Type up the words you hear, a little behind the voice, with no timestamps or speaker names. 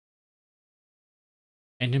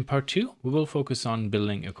And in part 2, we will focus on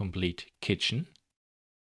building a complete kitchen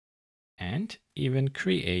and even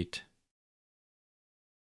create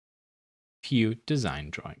few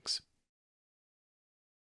design drawings.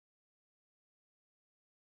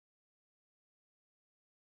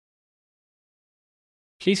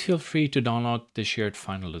 Please feel free to download the shared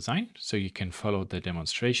final design so you can follow the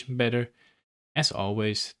demonstration better. As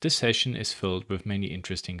always, this session is filled with many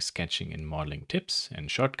interesting sketching and modeling tips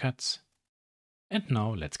and shortcuts. And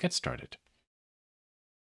now let's get started.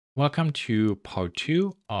 Welcome to part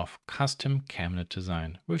 2 of custom cabinet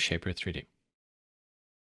design with Shapr3D.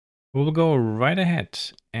 We will go right ahead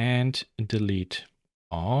and delete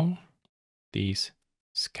all these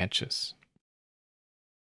sketches.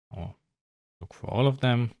 I'll look for all of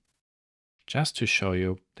them just to show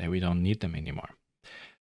you that we don't need them anymore.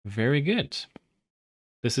 Very good.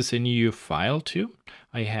 This is a new file too.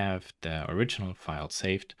 I have the original file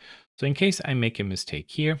saved. So in case I make a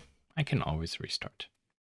mistake here, I can always restart.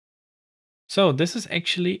 So this is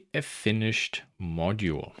actually a finished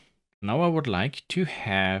module. Now I would like to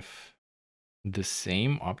have the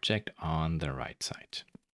same object on the right side.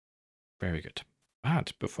 Very good.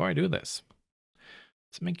 But before I do this,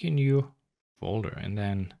 let's make a new folder, and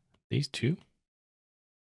then these two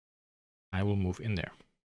I will move in there.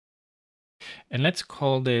 And let's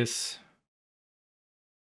call this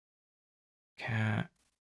cabinet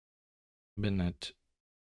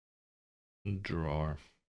drawer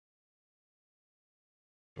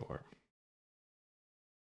door.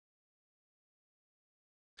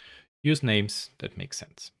 Use names that make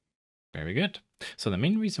sense. Very good. So the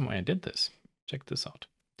main reason why I did this, check this out.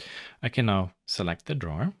 I can now select the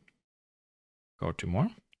drawer, go to more,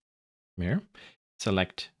 mirror,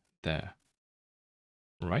 select the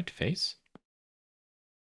right face,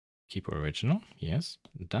 keep original, yes,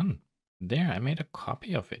 done. There, I made a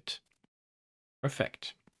copy of it.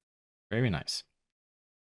 Perfect. Very nice.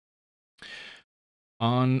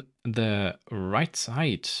 On the right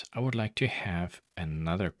side, I would like to have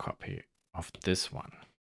another copy of this one,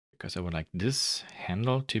 because I would like this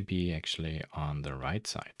handle to be actually on the right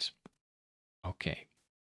side. Okay,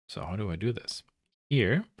 so how do I do this?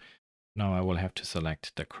 Here, now I will have to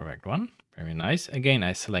select the correct one. Very nice. Again,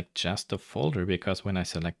 I select just the folder, because when I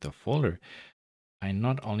select the folder, I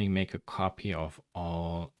not only make a copy of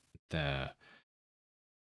all the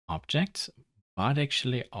objects, but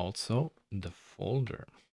actually also the folder.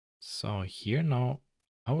 So here now,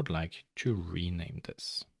 I would like to rename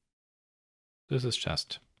this. This is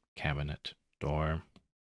just cabinet door.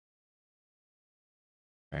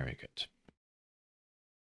 Very good.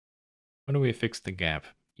 How do we fix the gap?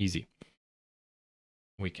 Easy.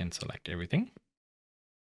 We can select everything,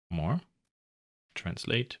 more,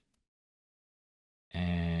 translate,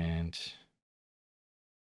 and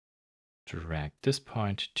drag this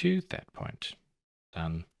point to that point.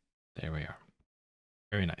 Done. There we are.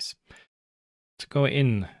 Very nice. To go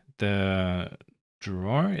in, the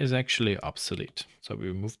drawer is actually obsolete, so we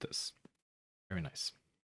remove this. Very nice.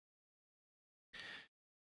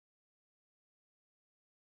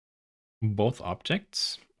 Both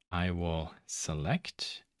objects I will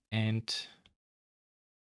select and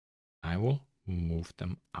I will move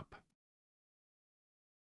them up.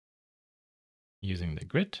 Using the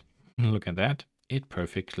grid, look at that, it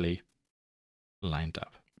perfectly lined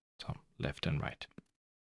up. So left and right.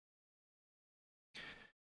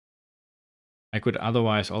 I could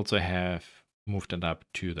otherwise also have moved it up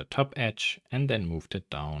to the top edge and then moved it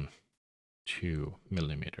down 2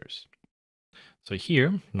 millimeters. So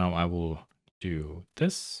here, now I will do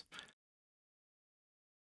this.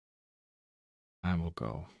 I will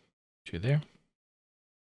go to there.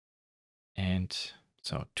 And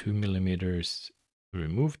so 2 millimeters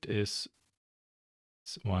removed is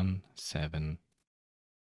 716.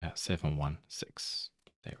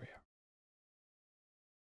 There we are.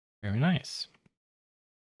 Very nice.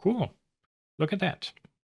 Cool. Look at that.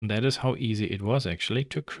 That is how easy it was actually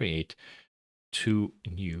to create 2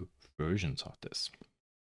 new versions of this.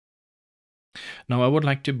 Now I would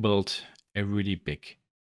like to build a really big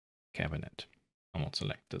cabinet. I will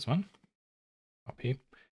select this one, copy,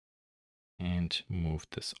 and move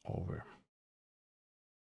this over.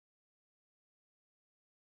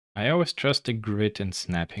 I always trust the grid and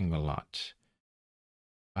snapping a lot,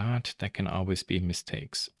 but there can always be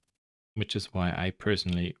mistakes, which is why I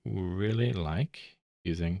personally really like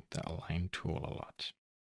using the align tool a lot.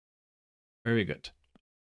 Very good.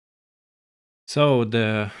 So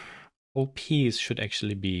the OPs should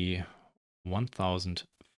actually be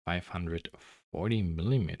 1540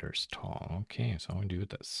 millimeters tall. Okay, so I'll do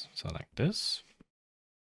this. Select this.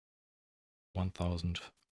 1540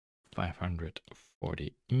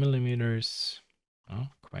 540 millimeters. Oh,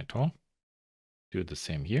 quite tall. Do the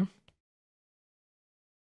same here.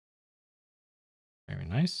 Very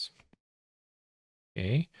nice.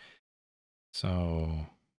 Okay. So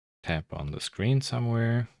tap on the screen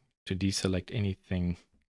somewhere to deselect anything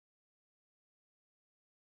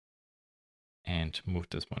and move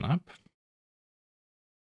this one up.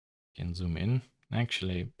 You can zoom in.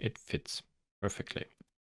 Actually, it fits perfectly.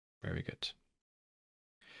 Very good.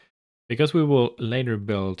 Because we will later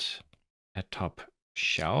build a top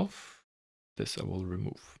shelf, this I will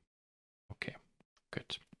remove. Okay,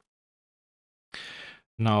 good.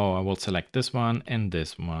 Now I will select this one and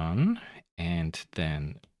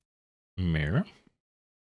then mirror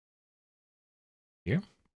here.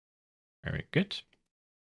 Very good.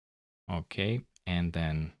 Okay, and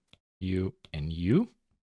then you and you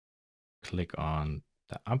click on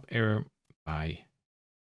the up arrow by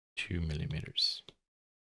 2 millimeters.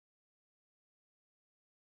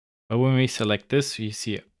 But when we select this, you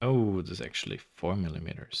see, oh, this is actually 4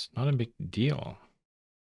 millimeters. Not a big deal.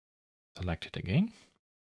 Select it again.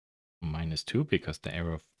 -2 because the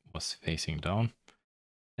arrow was facing down.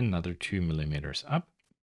 Another 2 millimeters up.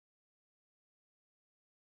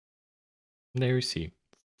 There you see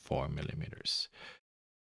 4 millimeters.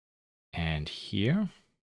 And here,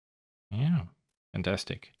 yeah,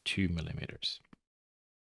 fantastic, 2 millimeters.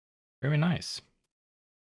 Very nice.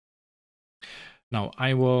 Now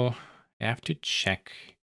I will have to check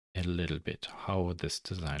a little bit how this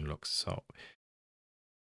design looks. So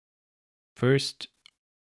first,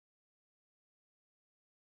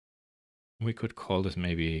 we could call this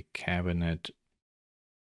maybe cabinet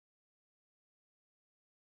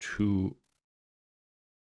 2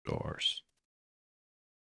 doors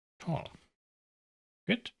tall.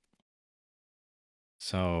 Good.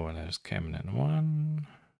 So there's cabinet 1,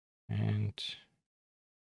 and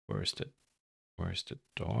where's the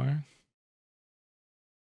door?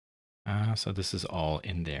 So this is all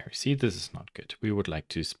in there. See, this is not good. We would like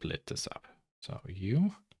to split this up. So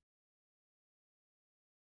you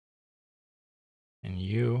and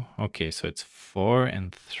you. Okay, so it's 4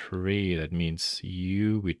 and 3. That means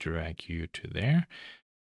we drag you to there.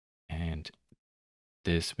 And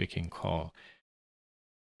this we can call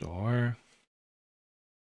door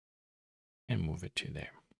and move it to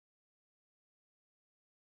there.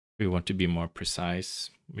 We want to be more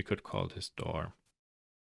precise. We could call this door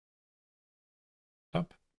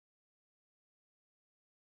top.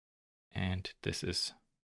 And this is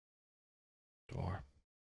door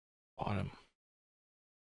bottom.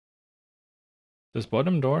 This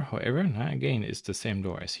bottom door, however, again, is the same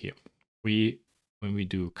door as here. When we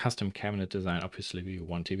do custom cabinet design, obviously we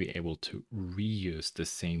want to be able to reuse the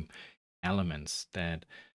same elements. That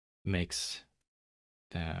makes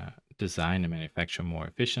the design and manufacture more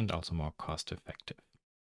efficient, also more cost effective.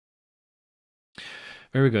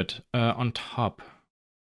 Very good. On top,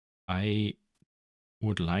 I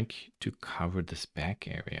would like to cover this back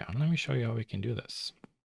area. Let me show you how we can do this.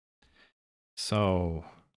 So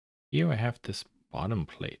here I have this bottom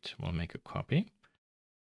plate. We'll make a copy.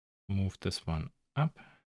 Move this one up.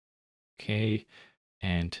 Okay.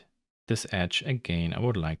 And this edge, again, I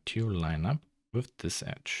would like to line up with this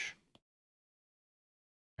edge.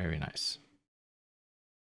 Very nice.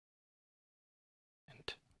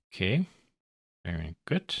 And okay. Very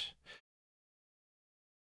good.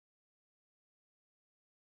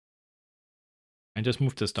 I just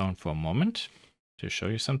move this down for a moment to show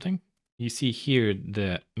you something. You see here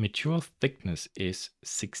the material thickness is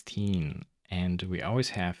 16 and we always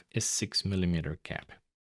have a 6 millimeter gap.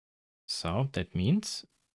 So that means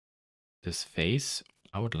this face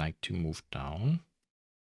I would like to move down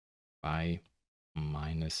by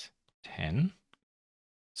 -10.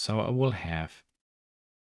 So I will have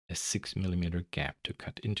a 6 millimeter gap to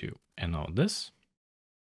cut into. And now this,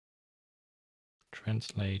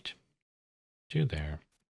 translate to there.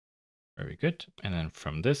 Very good. And then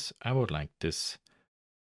from this, I would like this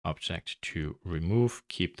object to remove,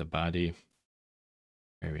 keep the body.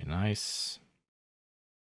 Very nice.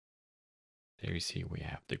 There you see we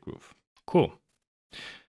have the groove. Cool.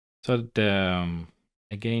 So the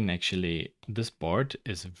again, actually, this board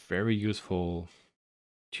is very useful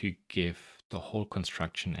to give the whole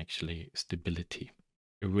construction actually stability.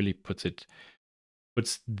 It really puts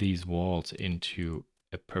these walls into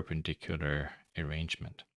a perpendicular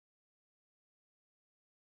arrangement.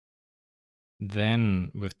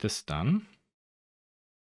 Then with this done,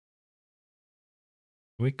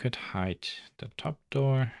 we could hide the top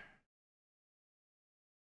door.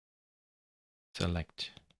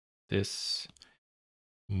 Select this,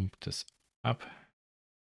 move this up,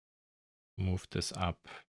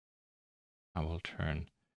 I will turn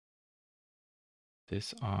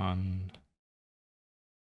this on.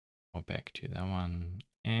 Go back to that one.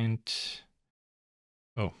 And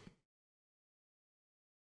oh,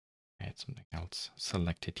 I had something else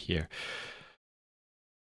selected here.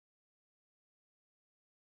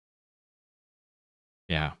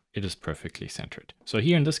 Yeah, it is perfectly centered. So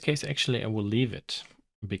here in this case, actually, I will leave it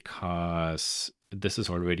because this is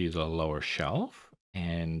already the lower shelf,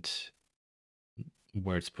 and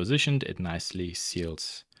where it's positioned, it nicely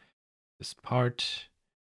seals this part.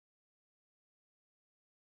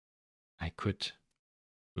 I could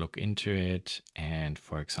look into it and,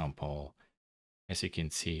 for example, as you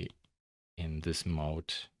can see in this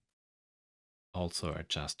mode, also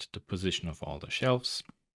adjust the position of all the shelves.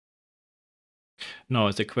 Now,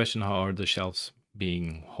 it's a question, how are the shelves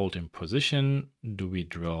being held in position? Do we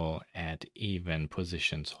draw at even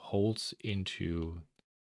positions holes into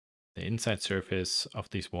the inside surface of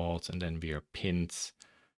these walls, and then via pins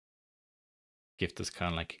give this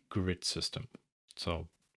kind of like grid system? So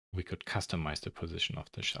we could customize the position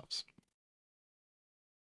of the shelves.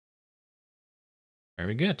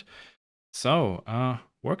 Very good. So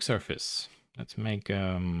work surface. Let's make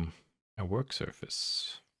a work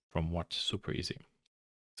surface from what? Super easy.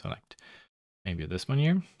 Select maybe this one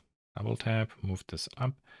here. Double tap, move this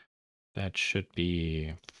up. That should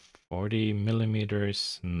be 40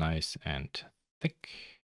 millimeters, nice and thick.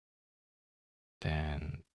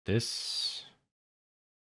 Then this,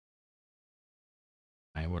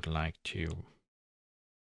 I would like to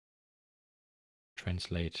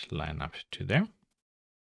translate line up to there.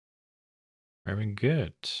 Very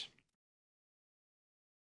good.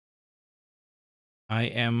 I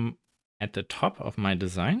am at the top of my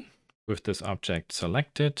design with this object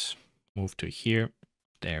selected. Move to here.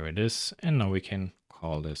 There it is. And now we can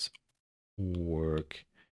call this work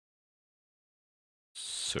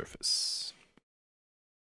surface.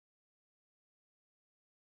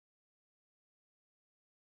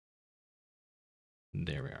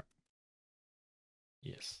 There we are.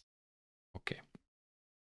 Yes. Okay.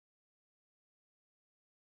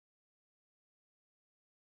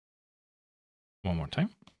 One more time.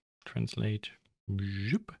 Translate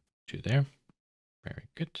to there. Very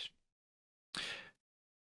good.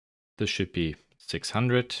 This should be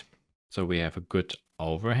 600. So we have a good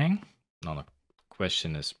overhang. Now the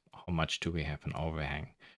question is, how much do we have an overhang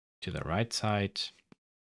to the right side?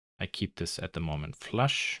 I keep this at the moment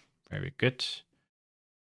flush. Very good.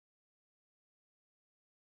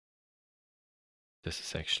 This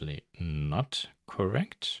is actually not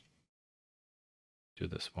correct. Do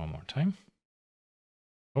this one more time.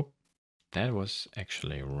 Oh, that was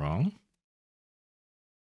actually wrong.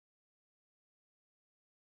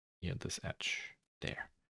 Here, this edge there.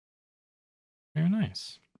 Very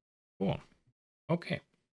nice. Cool. Okay.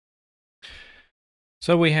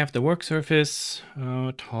 So we have the work surface,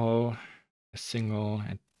 tall, a single,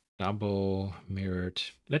 and double mirrored.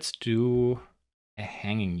 Let's do a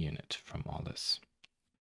hanging unit from all this.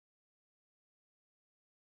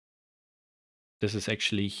 This is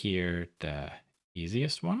actually here the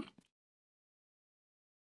easiest one.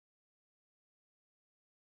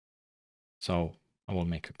 So I will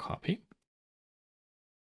make a copy.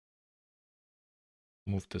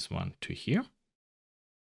 Move this one to here.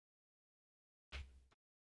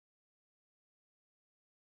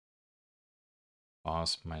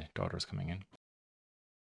 Pause, my daughter's coming in.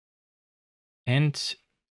 And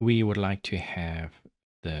we would like to have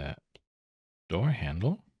the door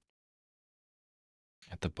handle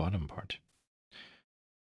at the bottom part.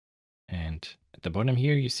 And at the bottom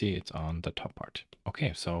here, you see it's on the top part.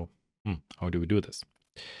 Okay, so how do we do this?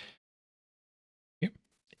 Here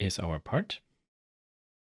is our part.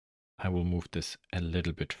 I will move this a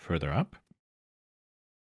little bit further up.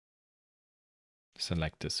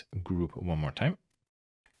 Select this group one more time.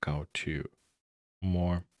 Go to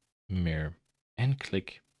more, mirror, and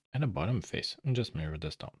click at the bottom face and just mirror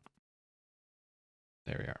this down.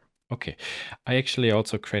 There we are. Okay, I actually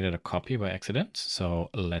also created a copy by accident. So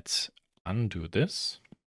let's undo this.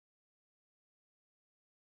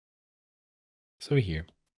 So here,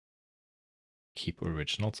 keep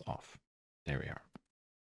originals off. There we are.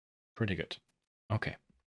 Pretty good. Okay.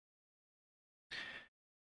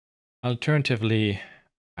 Alternatively,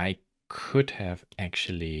 I could have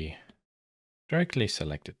actually directly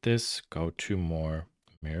selected this, go to more,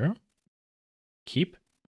 mirror, keep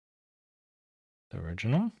the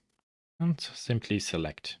original, and simply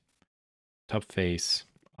select top face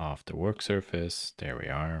of the work surface. There we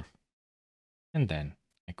are. And then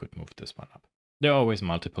I could move this one up. There are always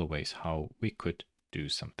multiple ways how we could do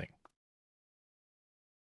something.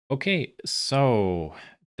 Okay, so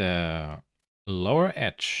the lower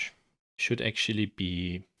edge should actually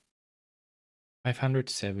be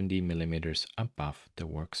 570 millimeters above the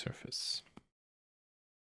work surface.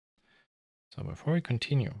 So before we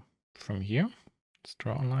continue, from here, let's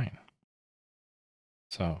draw a line.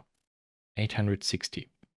 So 860,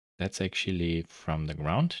 that's actually from the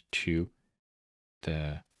ground to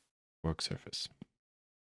the work surface.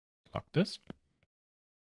 Lock this.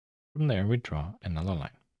 From there, we draw another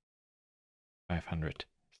line,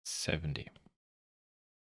 570. You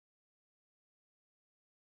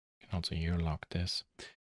can also here lock this.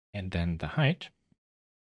 And then the height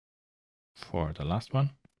for the last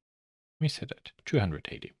one, we set it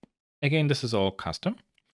 280. Again, this is all custom.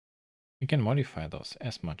 We can modify those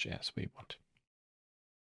as much as we want.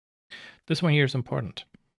 This one here is important.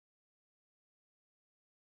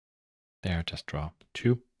 There, just draw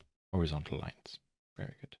 2 horizontal lines.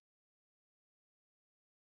 Very good.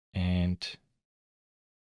 And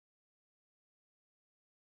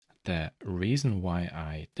the reason why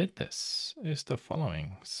I did this is the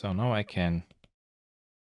following. So now I can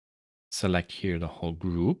select here the whole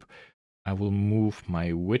group. I will move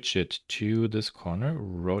my widget to this corner,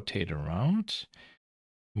 rotate around,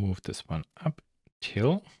 move this one up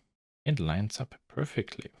till it lines up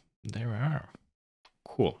perfectly. There we are.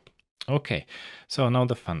 Cool. Okay, so now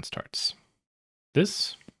the fun starts.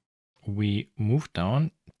 This we move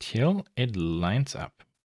down till it lines up.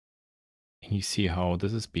 And you see how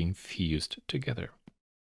this is being fused together.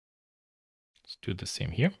 Let's do the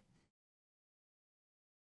same here.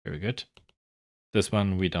 Very good. This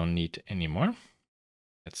one we don't need anymore.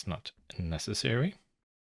 That's not necessary.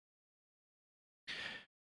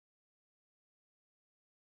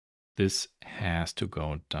 This has to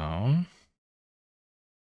go down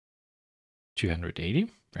 280.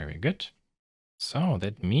 Very good. So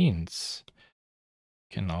that means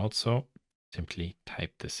you can also simply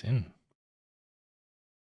type this in.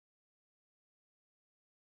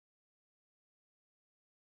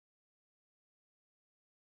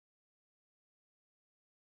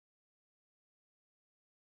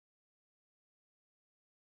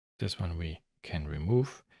 This one we can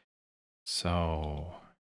remove. So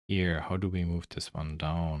here, how do we move this one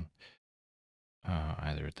down?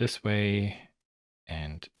 Either this way.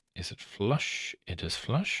 And is it flush? It is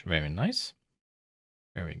flush. Very nice.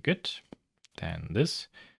 Very good. Then this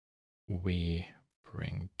we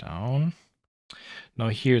bring down. Now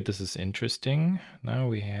here, this is interesting. Now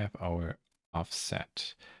we have our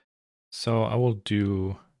offset. So I will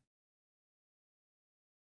do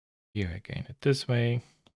here again it this way.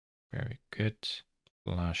 Very good.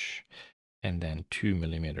 Flush. And then 2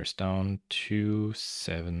 millimeters down,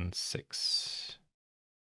 276.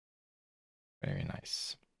 Very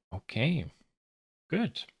nice. Okay,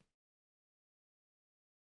 good.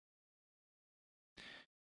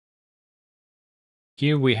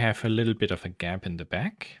 Here we have a little bit of a gap in the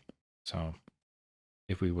back. So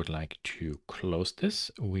if we would like to close this,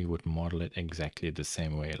 we would model it exactly the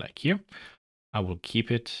same way like here. I will keep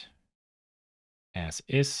it as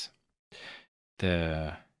is.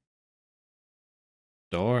 The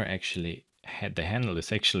door actually had the handle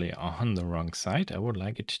is actually on the wrong side. I would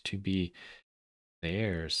like it to be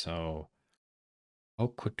there. So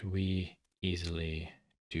how could we easily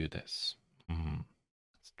do this?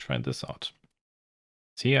 Let's try this out.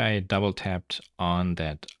 See, I double tapped on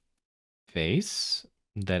that face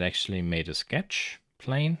that actually made a sketch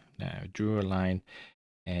plane. Now I drew a line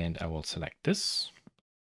and I will select this,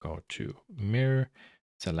 go to mirror,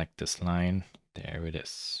 select this line. There it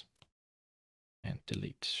is. And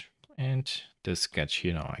delete. And this sketch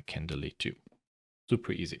here now I can delete too.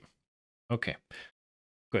 Super easy. Okay,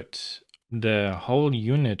 good. The whole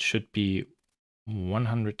unit should be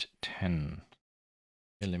 110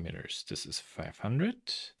 millimeters. This is 500.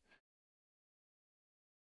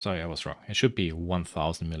 Sorry, I was wrong. It should be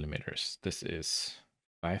 1000 millimeters. This is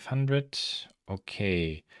 500.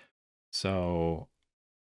 Okay, so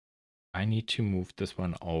I need to move this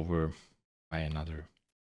one over by another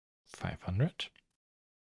 500.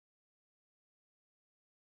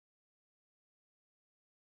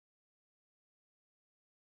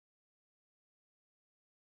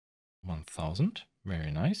 $1,000.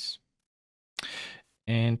 Very nice.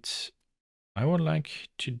 And I would like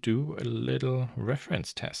to do a little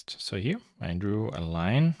reference test. So here I drew a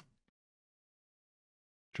line,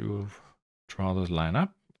 draw this line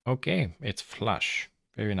up. Okay, it's flush.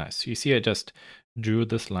 Very nice. You see, I just drew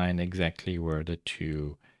this line exactly where the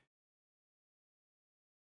two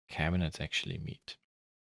cabinets actually meet.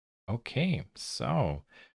 Okay, so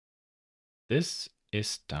this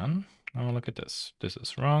is done. Now look at this. This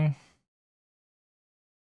is wrong.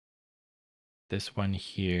 This one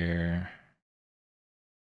here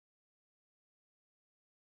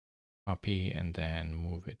Copy and then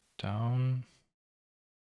move it down.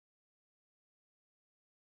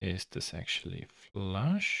 Is this actually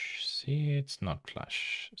flush? See, it's not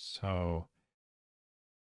flush. So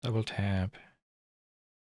double tap,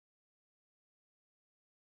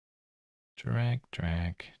 drag,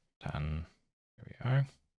 drag, done. Here we are.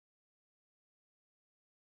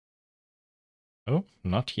 Oh,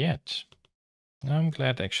 not yet. I'm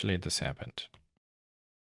glad actually this happened.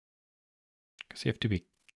 Because you have to be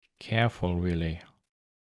careful really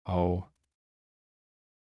how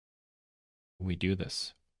we do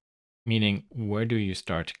this. Meaning, where do you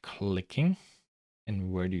start clicking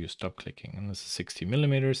and where do you stop clicking? And this is 60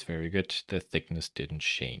 millimeters, very good. The thickness didn't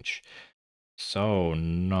change. So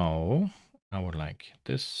now I would like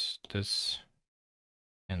this, this,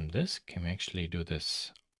 and this. Can we actually do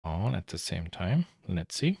this all at the same time?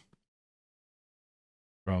 Let's see.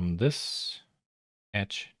 From this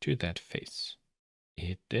edge to that face.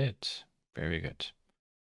 It did. Very good.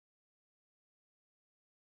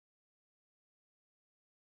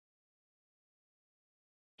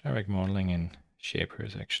 Direct modeling in Shapr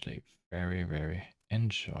is actually very, very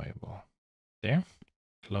enjoyable. There,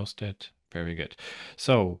 closed it. Very good.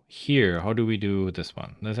 So here, how do we do this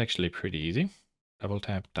one? That's actually pretty easy. Double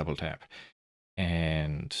tap,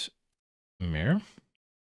 and mirror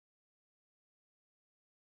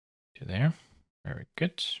to there. Very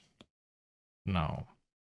good. Now,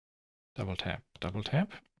 double tap,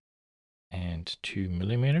 and 2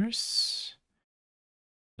 millimeters.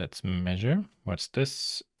 Let's measure. What's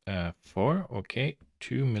this? 4. Okay,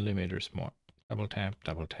 2 millimeters more. Double tap,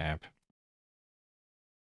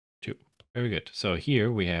 2. Very good. So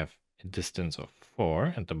here we have a distance of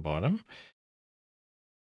 4 at the bottom.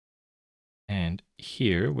 And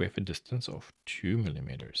here we have a distance of 2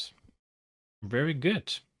 millimeters. Very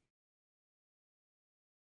good.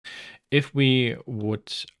 If we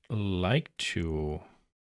would like to,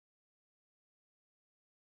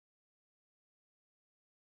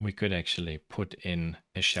 we could actually put in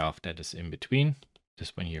a shelf that is in between.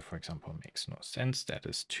 This one here, for example, makes no sense. That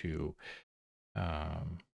is too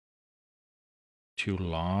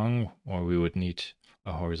long, or we would need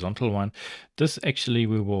a horizontal one. This actually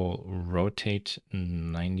we will rotate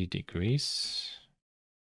 90 degrees.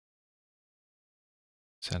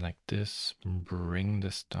 Select this, bring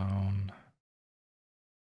this down,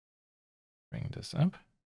 bring this up.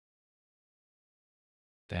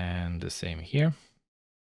 Then the same here.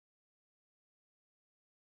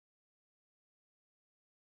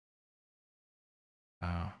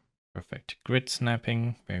 Perfect. Grid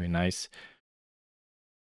snapping, very nice.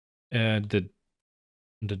 The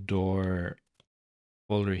door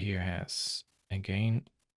folder here has, again,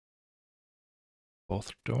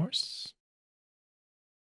 both doors.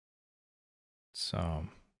 So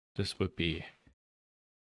this would be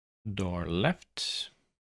door left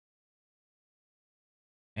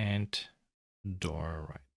and door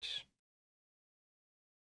right.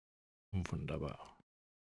 Wunderbar.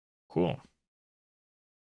 Cool.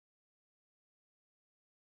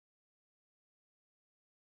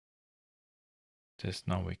 This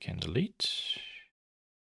now we can delete.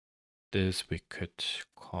 This we could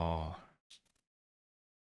call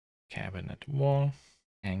cabinet wall,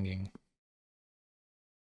 hanging.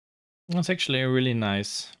 It's actually a really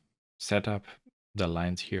nice setup. The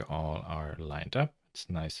lines here all are lined up. It's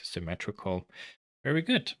nice, symmetrical. Very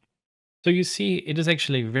good. So you see, it is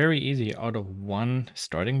actually very easy out of one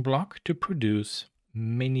starting block to produce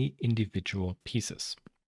many individual pieces.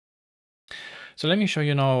 So let me show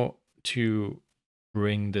you now, to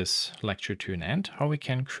bring this lecture to an end, how we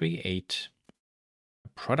can create a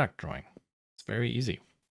product drawing. It's very easy.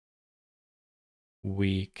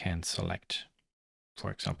 We can select, for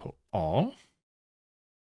example, all.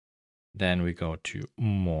 Then we go to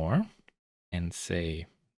more and say,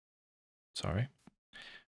 sorry,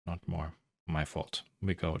 not more, my fault.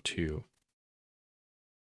 We go to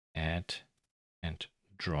add and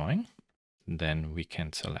drawing. Then we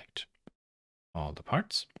can select all the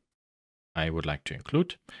parts I would like to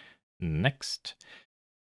include. Next.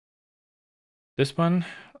 This one,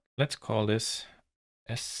 let's call this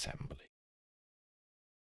assembly.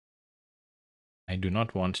 I do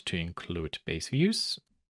not want to include base views.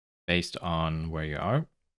 Based on where you are,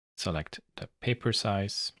 select the paper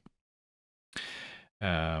size.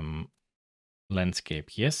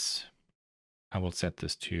 Landscape, yes. I will set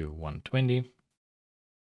this to 120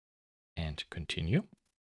 and continue.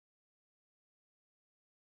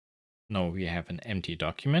 Now we have an empty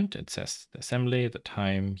document. It says the assembly, the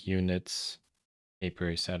time, units, paper,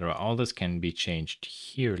 etc. All this can be changed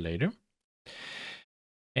here later.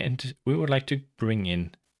 And we would like to bring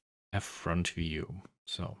in a front view.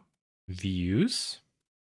 So views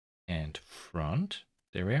and front.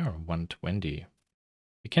 There we are, 120.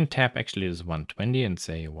 You can tap actually this 120 and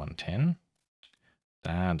say 110.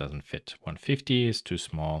 That doesn't fit. 150 is too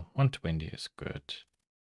small. 120 is good.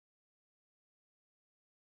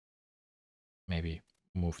 Maybe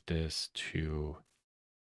move this to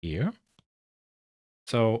here.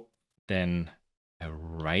 So then a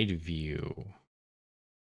right view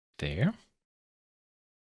there.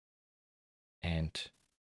 And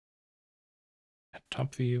a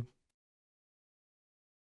top view.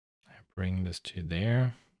 I bring this to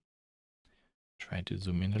there. Try to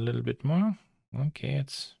zoom in a little bit more. Okay,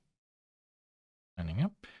 it's lining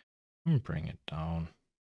up. And bring it down.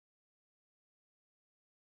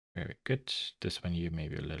 Very good. This one you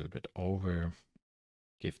maybe a little bit over.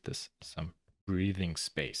 Give this some breathing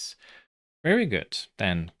space. Very good.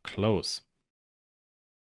 Then close.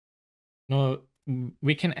 Now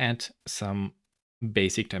we can add some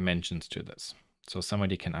basic dimensions to this. So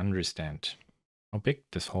somebody can understand how big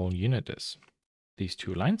this whole unit is. These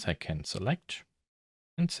two lines I can select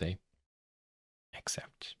and say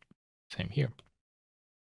accept. Same here.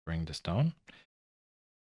 Bring this down.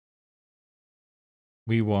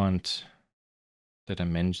 We want the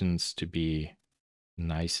dimensions to be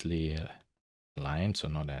nicely aligned, so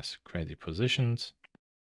not as crazy positions.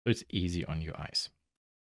 So it's easy on your eyes.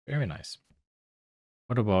 Very nice.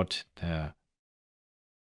 What about the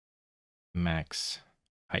max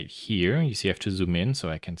height here? You see, I have to zoom in so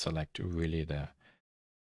I can select really the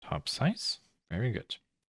top size. Very good.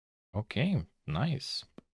 Okay, nice.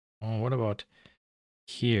 Oh, what about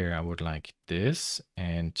here? I would like this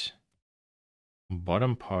and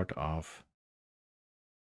bottom part of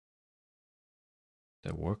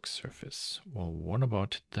the work surface. Well, what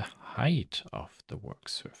about the height of the work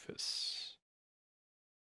surface?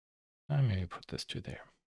 I maybe put this to there.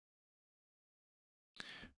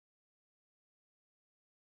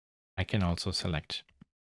 I can also select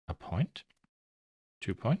a point,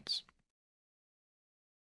 2 points,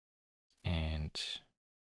 and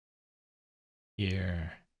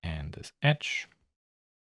here and this edge.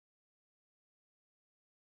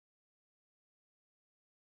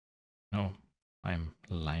 No, I'm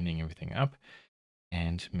lining everything up.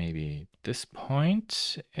 And maybe this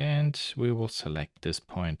point, and we will select this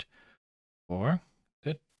point for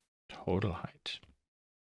the total height.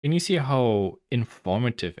 Can you see how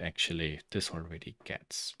informative actually this already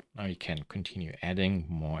gets? Now you can continue adding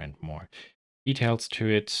more and more details to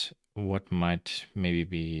it. What might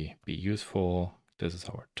maybe be useful. This is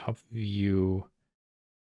our top view.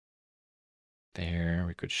 There,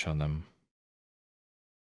 we could show them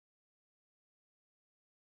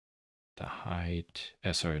the height.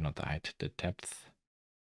 Sorry, not the height, the depth.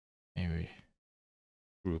 Maybe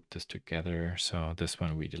group this together. So this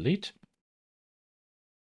one we delete.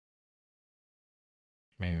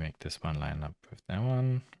 Maybe make this one line up with that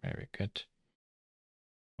one. Very good.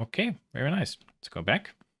 Okay, very nice. Let's go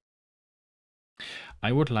back.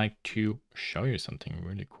 I would like to show you something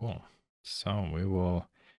really cool. So we will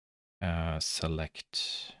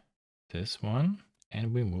select this one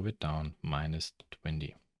and we move it down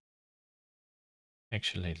 -20.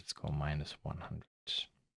 Actually, let's go -100.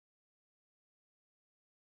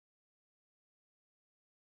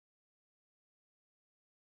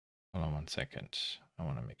 Hold on 1 second. I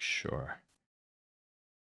want to make sure.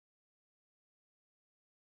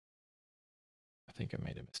 I think I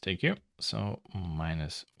made a mistake here. So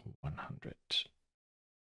 -100.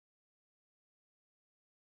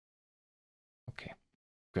 Okay,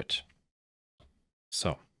 good. So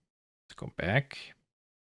let's go back.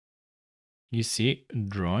 You see,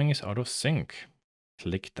 drawing is out of sync.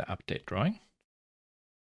 Click the update drawing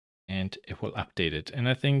and it will update it. And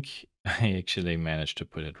I think I actually managed to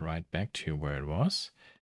put it right back to where it was.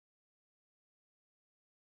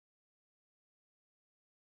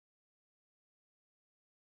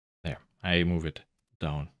 There, I move it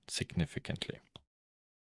down significantly.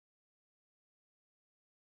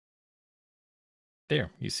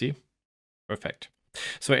 There, you see, perfect.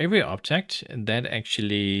 So every object that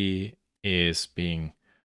actually is being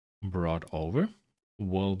brought over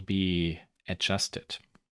will be adjusted.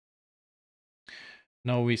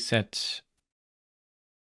 Now we set,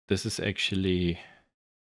 this is actually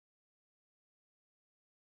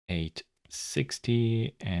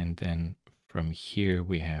 860, and then from here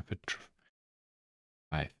we have a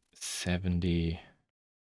 570.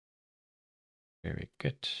 Very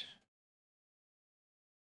good.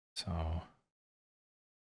 So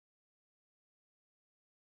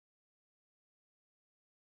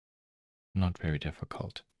not very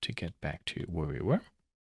difficult to get back to where we were.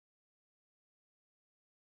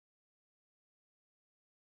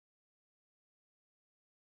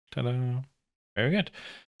 Ta-da! Very good.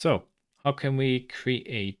 So how can we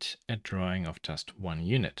create a drawing of just one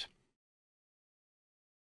unit?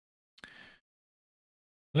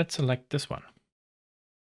 Let's select this one.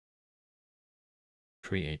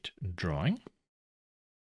 Create drawing.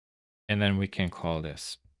 And then we can call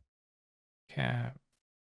this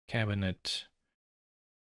cabinet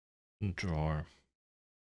drawer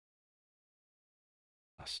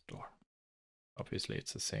plus door. Obviously,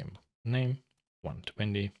 it's the same name,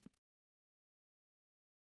 120.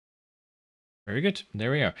 Very good.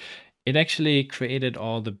 There we are. It actually created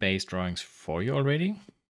all the base drawings for you already.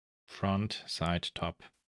 Front, side, top.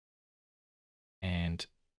 And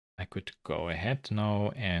I could go ahead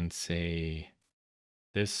now and say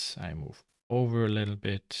this, I move over a little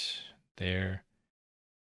bit there.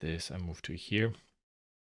 This I move to here.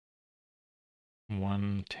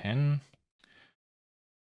 110.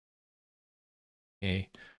 Okay.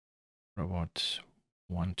 Robot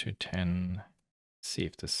 1 to 10. See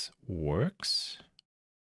if this works.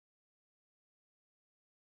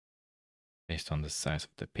 Based on the size of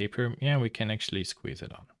the paper. Yeah, we can actually squeeze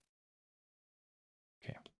it on.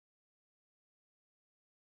 Okay.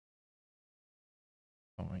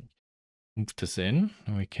 So we move this in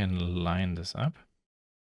and we can line this up.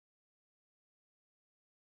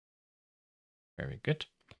 Very good.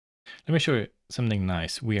 Let me show you something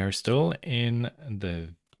nice. We are still in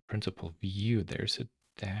the principal view. There's a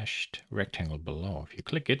dashed rectangle below. If you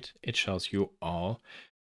click it, it shows you all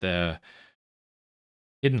the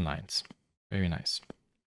hidden lines. Very nice.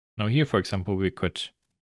 Now here, for example, we could,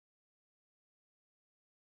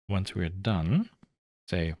 once we're done,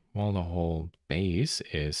 say, well, the whole base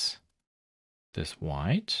is this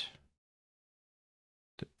white.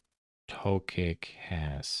 The toe kick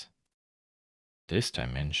has this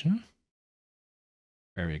dimension.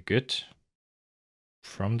 Very good.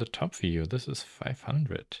 From the top view, this is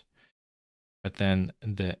 500. But then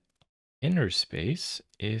the inner space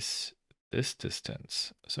is this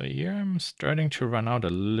distance. So here I'm starting to run out a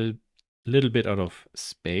little bit out of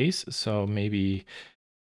space. So maybe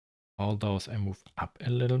all those I move up a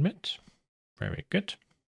little bit. Very good.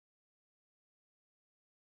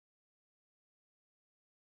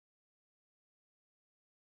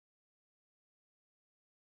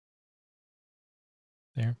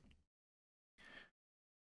 There.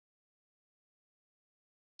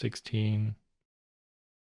 16.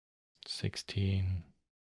 16.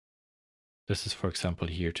 This is, for example,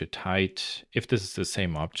 here to tight. If this is the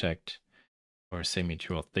same object or same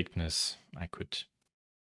material thickness, I could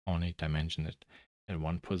only dimension it in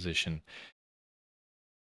one position.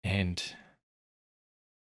 And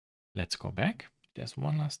let's go back. There's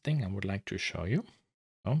one last thing I would like to show you.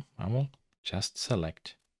 So I will just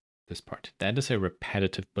select this part. That is a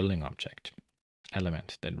repetitive building object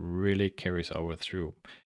element that really carries over through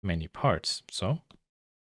many parts. So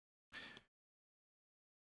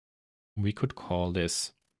we could call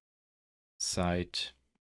this site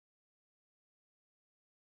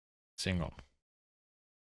single.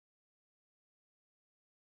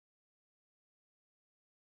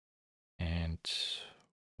 And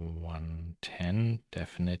 110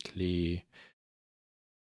 definitely.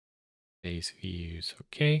 Base views,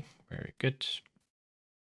 okay, very good.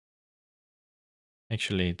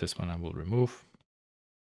 Actually, this one I will remove.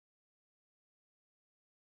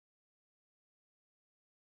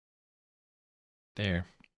 There.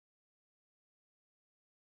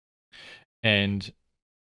 And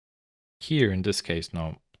here in this case,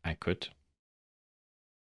 now I could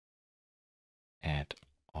add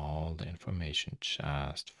all the information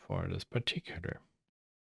just for this particular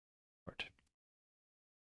part.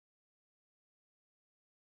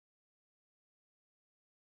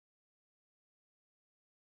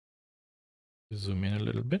 Zoom in a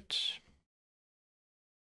little bit.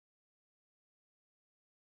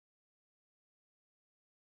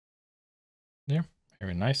 There,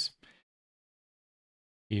 very nice.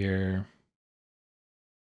 Here,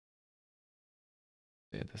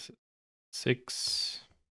 say this is 6,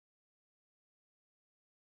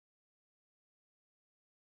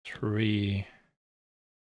 3.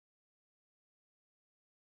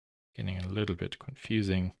 Getting a little bit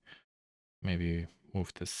confusing. Maybe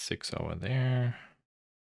move the 6 over there.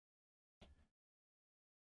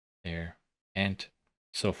 There, and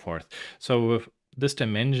so forth. So with this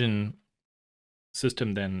dimension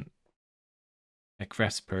system, then a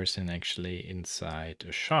craftsperson actually inside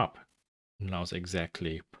a shop knows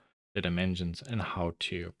exactly the dimensions and how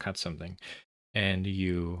to cut something. And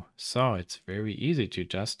you saw it's very easy to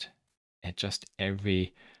just adjust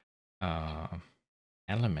every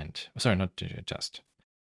element. Sorry, not to adjust.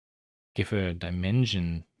 Give a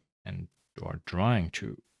dimension and or drawing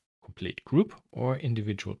to complete group or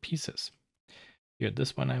individual pieces. Here,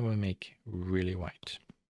 this one I will make really white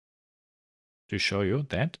to show you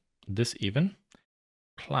that this even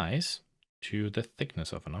applies to the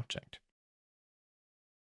thickness of an object.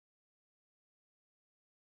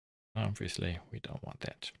 Obviously, we don't want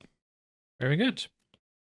that. Very good.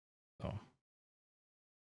 So,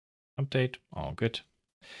 update, all good.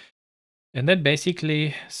 And that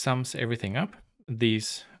basically sums everything up.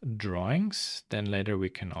 These drawings, then later we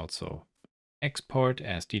can also export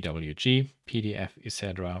as DWG, PDF,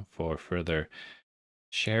 etc. for further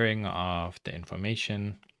sharing of the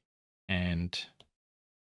information. And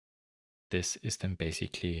this is then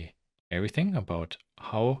basically everything about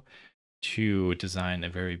how to design a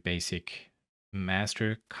very basic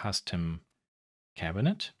master custom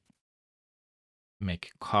cabinet,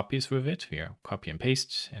 make copies with it via copy and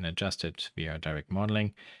paste and adjust it via direct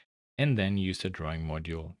modeling, and then use the drawing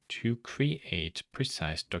module to create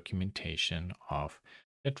precise documentation of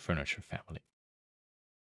that furniture family.